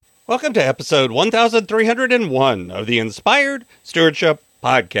Welcome to episode 1301 of the Inspired Stewardship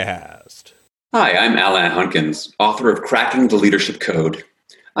Podcast. Hi, I'm Alan Hunkins, author of Cracking the Leadership Code.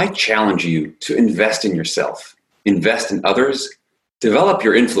 I challenge you to invest in yourself, invest in others, develop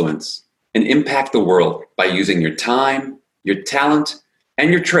your influence, and impact the world by using your time, your talent, and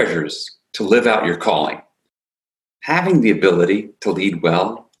your treasures to live out your calling. Having the ability to lead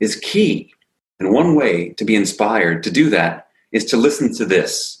well is key, and one way to be inspired to do that is to listen to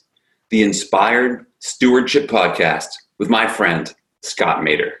this, the Inspired Stewardship Podcast with my friend, Scott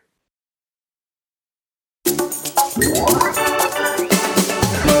Mader.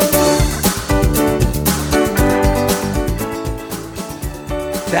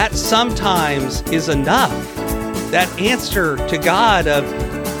 That sometimes is enough. That answer to God of,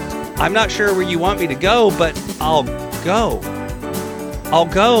 I'm not sure where you want me to go, but I'll go. I'll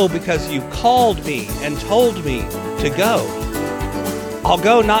go because you called me and told me to go. I'll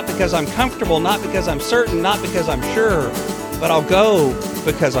go not because I'm comfortable, not because I'm certain, not because I'm sure, but I'll go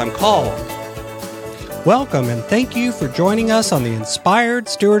because I'm called. Welcome and thank you for joining us on the Inspired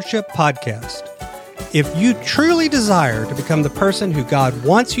Stewardship Podcast. If you truly desire to become the person who God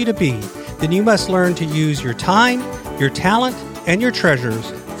wants you to be, then you must learn to use your time, your talent, and your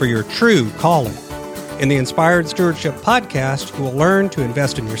treasures for your true calling. In the Inspired Stewardship Podcast, you will learn to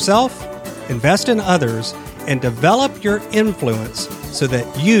invest in yourself, invest in others, and develop your influence so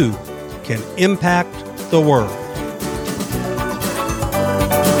that you can impact the world.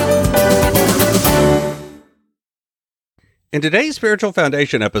 In today's Spiritual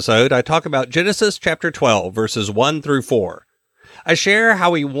Foundation episode, I talk about Genesis chapter 12, verses 1 through 4. I share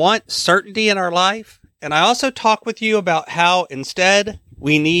how we want certainty in our life, and I also talk with you about how instead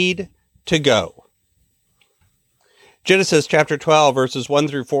we need to go. Genesis chapter 12, verses 1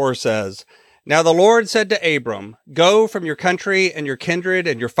 through 4 says, Now the Lord said to Abram, Go from your country and your kindred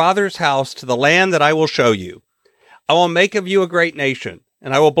and your father's house to the land that I will show you. I will make of you a great nation,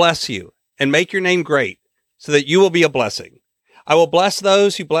 and I will bless you, and make your name great, so that you will be a blessing. I will bless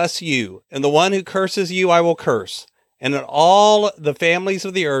those who bless you, and the one who curses you I will curse, and that all the families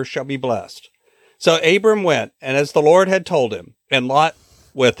of the earth shall be blessed. So Abram went, and as the Lord had told him, and Lot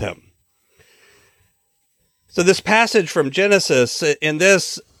with him. So this passage from Genesis,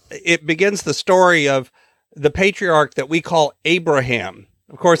 it begins the story of the patriarch that we call Abraham.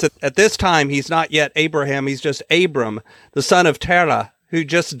 Of course, at this time, he's not yet Abraham, he's just Abram, the son of Terah, who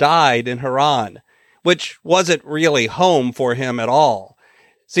just died in Haran, which wasn't really home for him at all.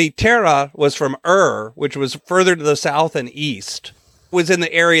 See, Terah was from Ur, which was further to the south and east, was in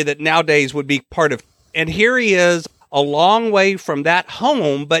the area that nowadays would be part of. And here he is a long way from that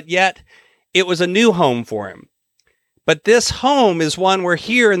home, but yet it was a new home for him. But this home is one where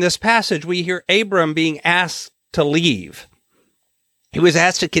here in this passage, we hear Abram being asked to leave. He was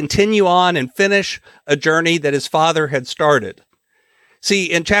asked to continue on and finish a journey that his father had started. See,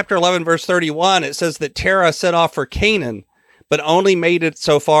 in chapter 11, verse 31, it says that Terah set off for Canaan, but only made it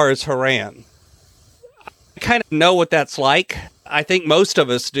so far as Haran. I kind of know what that's like. I think most of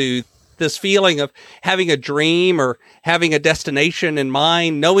us do. This feeling of having a dream or having a destination in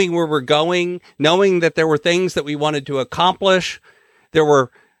mind, knowing where we're going, knowing that there were things that we wanted to accomplish. There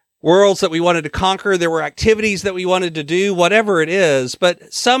were worlds that we wanted to conquer. There were activities that we wanted to do, whatever it is.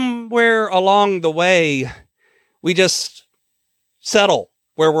 But somewhere along the way, we just settle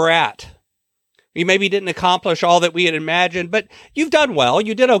where we're at. We maybe didn't accomplish all that we had imagined, but you've done well.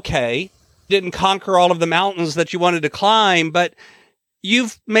 You did okay. Didn't conquer all of the mountains that you wanted to climb, but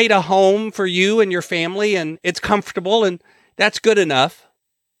you've made a home for you and your family, and it's comfortable, and that's good enough.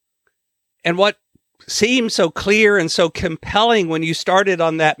 And what seemed so clear and so compelling when you started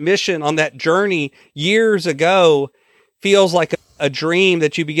on that mission, on that journey years ago, feels like a dream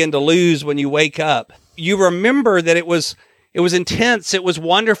that you begin to lose when you wake up. You remember that it was intense, it was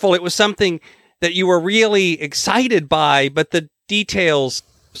wonderful, it was something that you were really excited by, but the details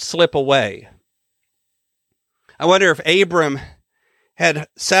slip away. I wonder if Abram had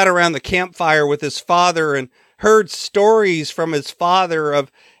sat around the campfire with his father and heard stories from his father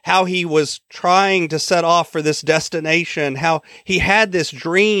of how he was trying to set off for this destination, how he had this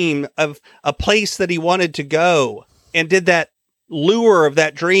dream of a place that he wanted to go, and did that lure of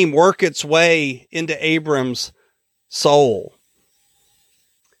that dream work its way into Abram's soul.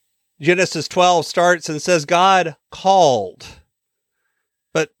 Genesis 12 starts and says, God called.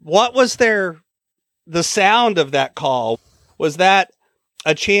 But what was the sound of that call? Was that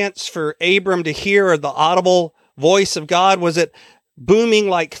a chance for Abram to hear the audible voice of God? Was it booming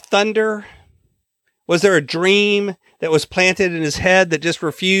like thunder? Was there a dream that was planted in his head that just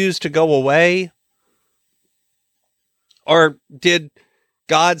refused to go away? Or did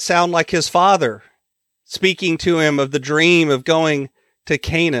God sound like his father, speaking to him of the dream of going to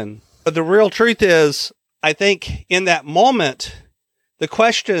Canaan. But the real truth is, I think in that moment, the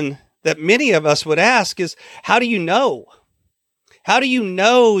question that many of us would ask is, how do you know? How do you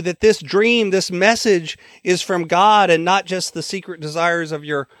know that this dream, this message is from God and not just the secret desires of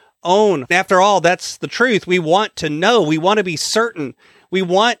your own? After all, that's the truth. We want to know. We want to be certain. We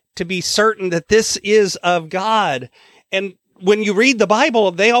want to be certain that this is of God. And when you read the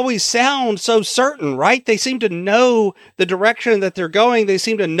Bible, they always sound so certain, right? They seem to know the direction that they're going. They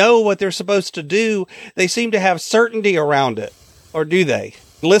seem to know what they're supposed to do. They seem to have certainty around it. Or do they?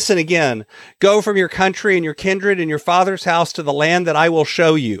 Listen again. Go from your country and your kindred and your father's house to the land that I will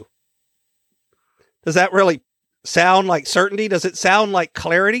show you. Does that really sound like certainty? Does it sound like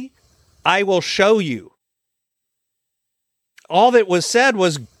clarity? I will show you. All that was said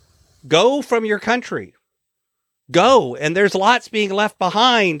was, go from your country. Go. And there's lots being left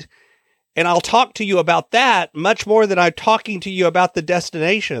behind. And I'll talk to you about that much more than I'm talking to you about the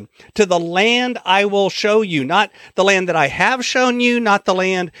destination. To the land I will show you, not the land that I have shown you, not the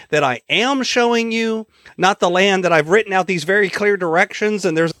land that I am showing you, not the land that I've written out these very clear directions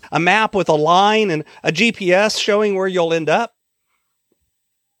and there's a map with a line and a GPS showing where you'll end up.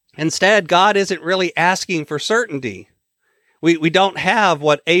 Instead, God isn't really asking for certainty. We don't have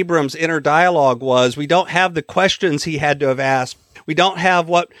what Abram's inner dialogue was. We don't have the questions he had to have asked. We don't have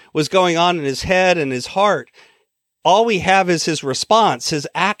what was going on in his head and his heart. All we have is his response, his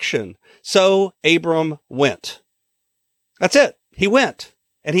action. So Abram went. That's it. He went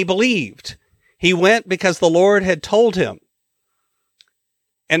and he believed. He went because the Lord had told him.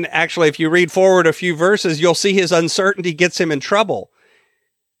 And actually, if you read forward a few verses, you'll see his uncertainty gets him in trouble.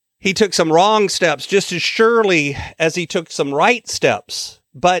 He took some wrong steps just as surely as he took some right steps,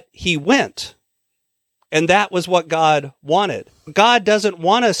 but he went. And that was what God wanted. God doesn't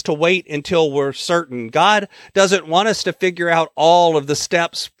want us to wait until we're certain. God doesn't want us to figure out all of the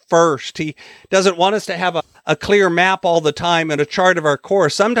steps first. He doesn't want us to have a clear map all the time and a chart of our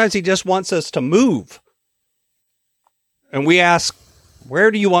course. Sometimes he just wants us to move. And we ask, where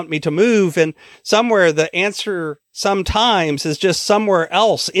do you want me to move? And somewhere the answer sometimes is just somewhere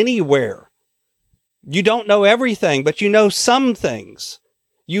else, anywhere. You don't know everything, but you know some things.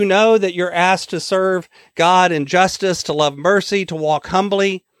 You know that you're asked to serve God in justice, to love mercy, to walk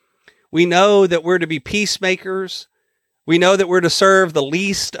humbly. We know that we're to be peacemakers. We know that we're to serve the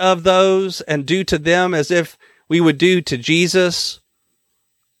least of those and do to them as if we would do to Jesus.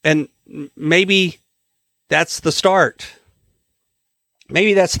 And maybe that's the start.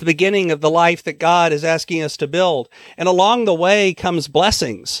 Maybe that's the beginning of the life that God is asking us to build. And along the way comes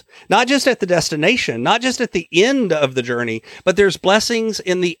blessings, not just at the destination, not just at the end of the journey, but there's blessings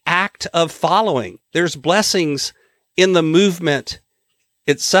in the act of following. There's blessings in the movement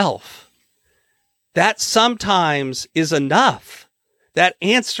itself. That sometimes is enough. That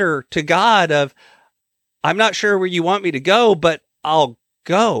answer to God of, I'm not sure where you want me to go, but I'll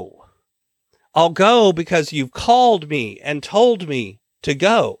go. I'll go because you've called me and told me to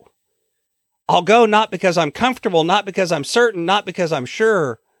go. I'll go not because I'm comfortable, not because I'm certain, not because I'm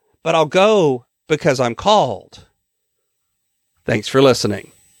sure, but I'll go because I'm called. Thanks for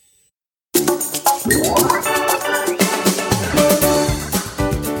listening.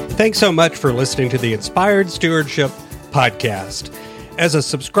 Thanks so much for listening to the Inspired Stewardship Podcast. As a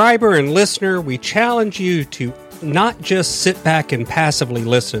subscriber and listener, we challenge you to not just sit back and passively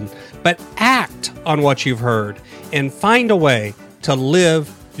listen, but act on what you've heard and find a way to live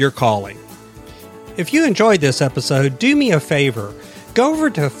your calling. If you enjoyed this episode, do me a favor. Go over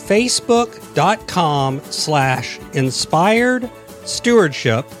to facebook.com/inspired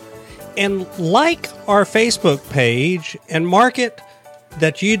stewardship and like our Facebook page and mark it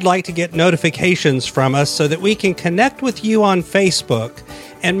that you'd like to get notifications from us so that we can connect with you on Facebook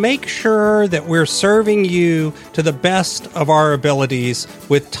and make sure that we're serving you to the best of our abilities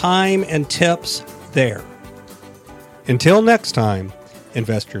with time and tips there. Until next time,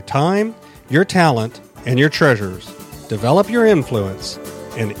 invest your time, your talent, and your treasures. Develop your influence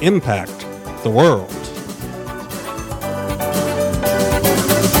and impact the world.